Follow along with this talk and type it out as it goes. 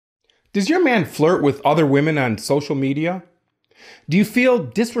Does your man flirt with other women on social media? Do you feel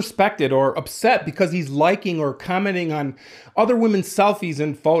disrespected or upset because he's liking or commenting on other women's selfies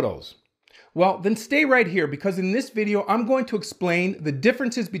and photos? Well, then stay right here because in this video, I'm going to explain the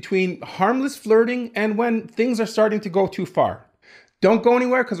differences between harmless flirting and when things are starting to go too far. Don't go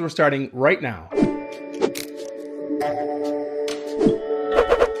anywhere because we're starting right now.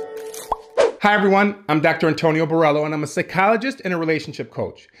 Hi everyone, I'm Dr. Antonio Borrello and I'm a psychologist and a relationship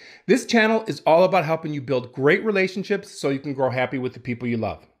coach. This channel is all about helping you build great relationships so you can grow happy with the people you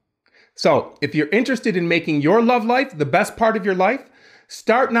love. So if you're interested in making your love life the best part of your life,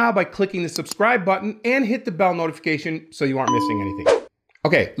 start now by clicking the subscribe button and hit the bell notification so you aren't missing anything.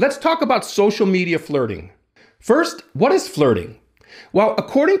 Okay, let's talk about social media flirting. First, what is flirting? Well,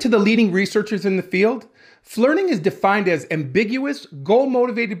 according to the leading researchers in the field, flirting is defined as ambiguous,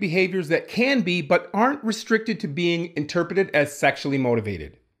 goal-motivated behaviors that can be but aren't restricted to being interpreted as sexually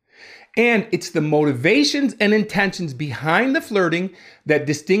motivated. And it's the motivations and intentions behind the flirting that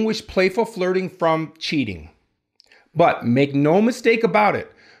distinguish playful flirting from cheating. But make no mistake about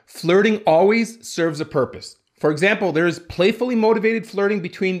it, flirting always serves a purpose. For example, there is playfully motivated flirting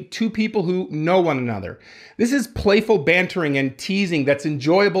between two people who know one another. This is playful bantering and teasing that's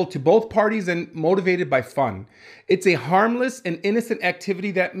enjoyable to both parties and motivated by fun. It's a harmless and innocent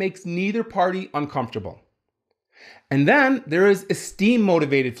activity that makes neither party uncomfortable. And then there is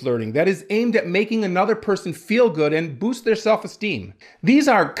esteem-motivated flirting that is aimed at making another person feel good and boost their self-esteem. These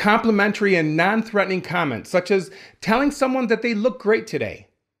are complimentary and non-threatening comments, such as telling someone that they look great today,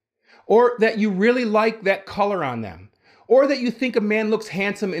 or that you really like that color on them, or that you think a man looks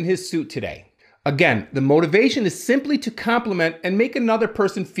handsome in his suit today. Again, the motivation is simply to compliment and make another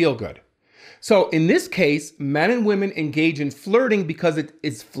person feel good. So in this case, men and women engage in flirting because it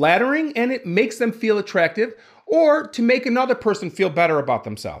is flattering and it makes them feel attractive, or to make another person feel better about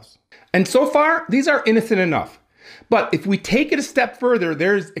themselves. And so far, these are innocent enough. But if we take it a step further,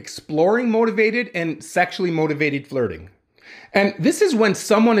 there's exploring motivated and sexually motivated flirting. And this is when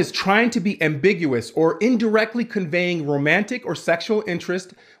someone is trying to be ambiguous or indirectly conveying romantic or sexual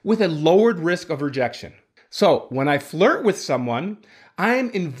interest with a lowered risk of rejection. So when I flirt with someone, I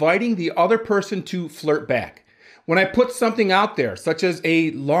am inviting the other person to flirt back. When I put something out there, such as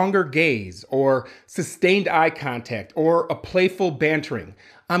a longer gaze or sustained eye contact or a playful bantering,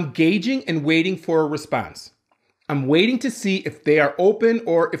 I'm gauging and waiting for a response. I'm waiting to see if they are open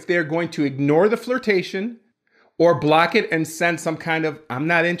or if they're going to ignore the flirtation or block it and send some kind of "I'm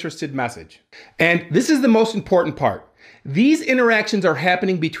not interested" message. And this is the most important part. These interactions are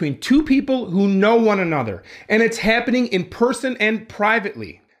happening between two people who know one another, and it's happening in person and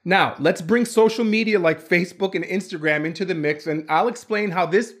privately. Now, let's bring social media like Facebook and Instagram into the mix, and I'll explain how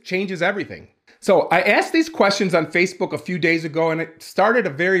this changes everything. So I asked these questions on Facebook a few days ago, and it started a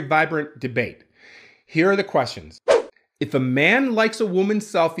very vibrant debate. Here are the questions. If a man likes a woman's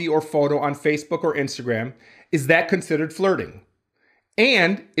selfie or photo on Facebook or Instagram, is that considered flirting?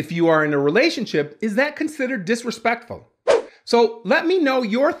 And if you are in a relationship, is that considered disrespectful? So let me know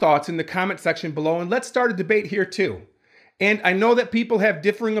your thoughts in the comment section below and let's start a debate here too. And I know that people have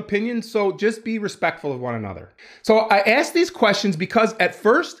differing opinions, so just be respectful of one another. So I asked these questions because at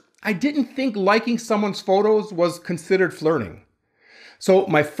first, I didn't think liking someone's photos was considered flirting. So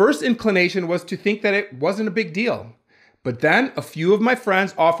my first inclination was to think that it wasn't a big deal. But then a few of my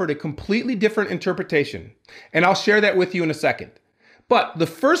friends offered a completely different interpretation, and I'll share that with you in a second. But the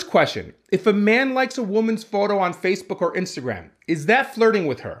first question, if a man likes a woman's photo on Facebook or Instagram, is that flirting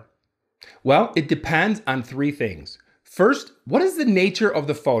with her? Well, it depends on three things. First, what is the nature of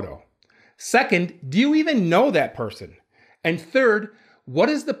the photo? Second, do you even know that person? And third, what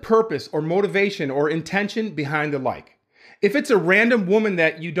is the purpose or motivation or intention behind the like? If it's a random woman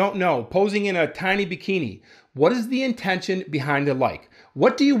that you don't know posing in a tiny bikini, what is the intention behind the like?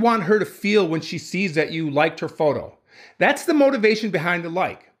 What do you want her to feel when she sees that you liked her photo? That's the motivation behind the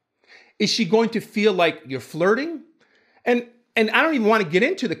like. Is she going to feel like you're flirting? And I don't even want to get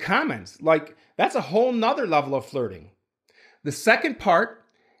into the comments. Like, that's a whole nother level of flirting. The second part,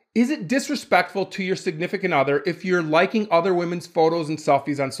 is it disrespectful to your significant other if you're liking other women's photos and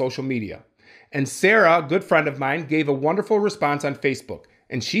selfies on social media? And Sarah, a good friend of mine, gave a wonderful response on Facebook.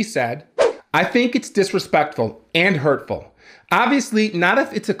 And she said, I think it's disrespectful and hurtful. Obviously, not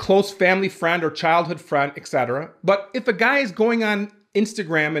if it's a close family friend or childhood friend, etc. But if a guy is going on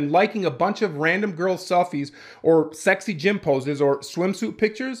Instagram and liking a bunch of random girls' selfies or sexy gym poses or swimsuit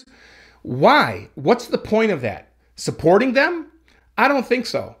pictures, why? What's the point of that? Supporting them? I don't think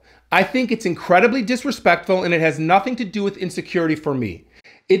so. I think it's incredibly disrespectful and it has nothing to do with insecurity for me.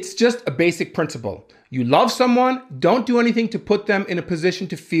 It's just a basic principle. You love someone, don't do anything to put them in a position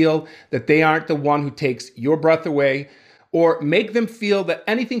to feel that they aren't the one who takes your breath away, or make them feel that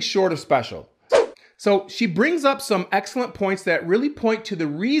anything short of special. So she brings up some excellent points that really point to the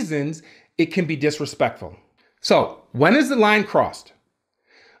reasons it can be disrespectful. So, when is the line crossed?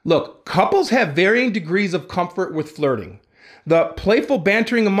 Look, couples have varying degrees of comfort with flirting. The playful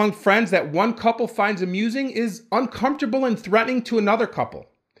bantering among friends that one couple finds amusing is uncomfortable and threatening to another couple.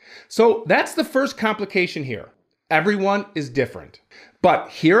 So that's the first complication here. Everyone is different. But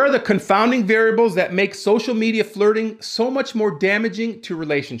here are the confounding variables that make social media flirting so much more damaging to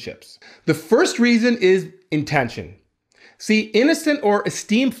relationships. The first reason is intention. See, innocent or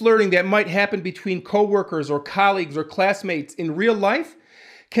esteemed flirting that might happen between coworkers or colleagues or classmates in real life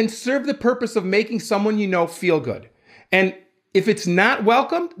can serve the purpose of making someone you know feel good. And if it's not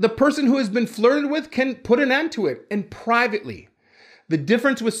welcomed, the person who has been flirted with can put an end to it, and privately. The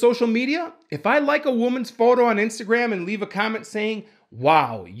difference with social media, if I like a woman's photo on Instagram and leave a comment saying,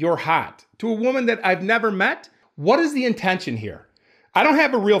 "Wow, you're hot," to a woman that I've never met, what is the intention here? I don't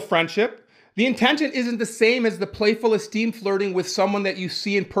have a real friendship. The intention isn't the same as the playful esteemed flirting with someone that you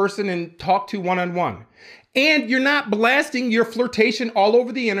see in person and talk to one-on-one. And you're not blasting your flirtation all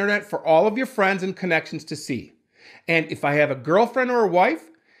over the internet for all of your friends and connections to see. And if I have a girlfriend or a wife,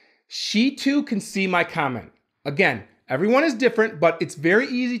 she too can see my comment. Again, everyone is different, but it's very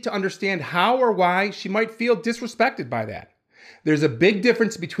easy to understand how or why she might feel disrespected by that. There's a big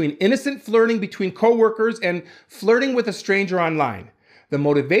difference between innocent flirting between coworkers and flirting with a stranger online. The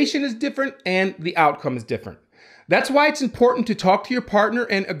motivation is different and the outcome is different. That's why it's important to talk to your partner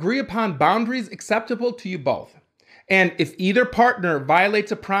and agree upon boundaries acceptable to you both. And if either partner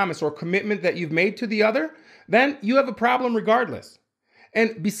violates a promise or commitment that you've made to the other, then you have a problem regardless.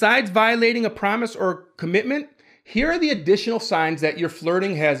 And besides violating a promise or commitment, here are the additional signs that your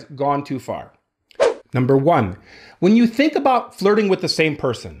flirting has gone too far. Number 1, when you think about flirting with the same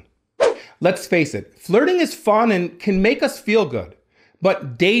person. Let's face it, flirting is fun and can make us feel good.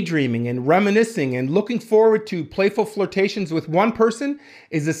 But daydreaming and reminiscing and looking forward to playful flirtations with one person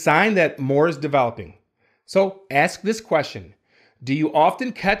is a sign that more is developing. So ask this question. Do you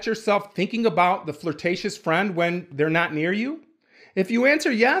often catch yourself thinking about the flirtatious friend when they're not near you? If you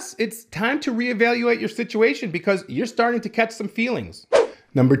answer yes, it's time to reevaluate your situation because you're starting to catch some feelings.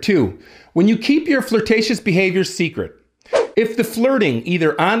 Number 2, when you keep your flirtatious behaviors secret. If the flirting,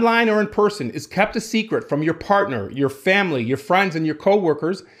 either online or in person, is kept a secret from your partner, your family, your friends, and your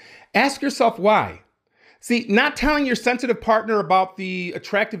coworkers, ask yourself why. See, not telling your sensitive partner about the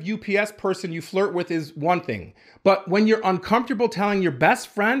attractive UPS person you flirt with is one thing, but when you're uncomfortable telling your best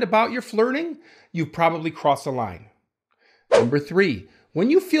friend about your flirting, you've probably crossed a line. Number 3,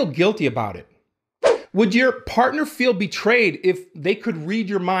 when you feel guilty about it. Would your partner feel betrayed if they could read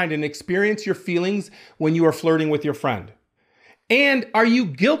your mind and experience your feelings when you are flirting with your friend? And are you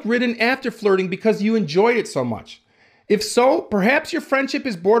guilt-ridden after flirting because you enjoyed it so much? If so, perhaps your friendship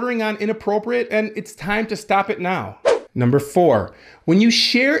is bordering on inappropriate and it's time to stop it now. Number 4, when you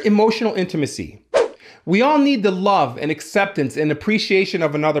share emotional intimacy. We all need the love and acceptance and appreciation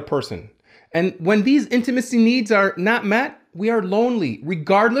of another person. And when these intimacy needs are not met, we are lonely,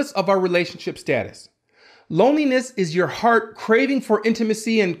 regardless of our relationship status. Loneliness is your heart craving for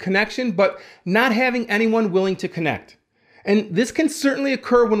intimacy and connection, but not having anyone willing to connect. And this can certainly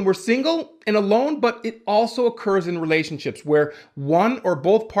occur when we're single and alone, but it also occurs in relationships where one or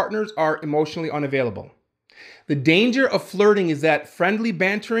both partners are emotionally unavailable. The danger of flirting is that friendly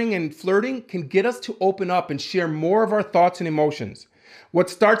bantering and flirting can get us to open up and share more of our thoughts and emotions.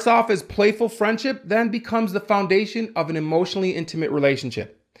 What starts off as playful friendship then becomes the foundation of an emotionally intimate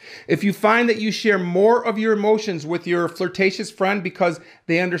relationship. If you find that you share more of your emotions with your flirtatious friend because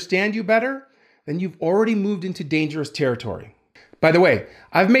they understand you better, then you've already moved into dangerous territory. By the way,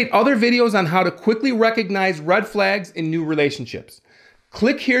 I've made other videos on how to quickly recognize red flags in new relationships.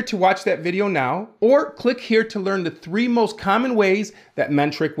 Click here to watch that video now, or click here to learn the 3 most common ways that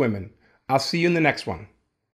men trick women. I'll see you in the next one.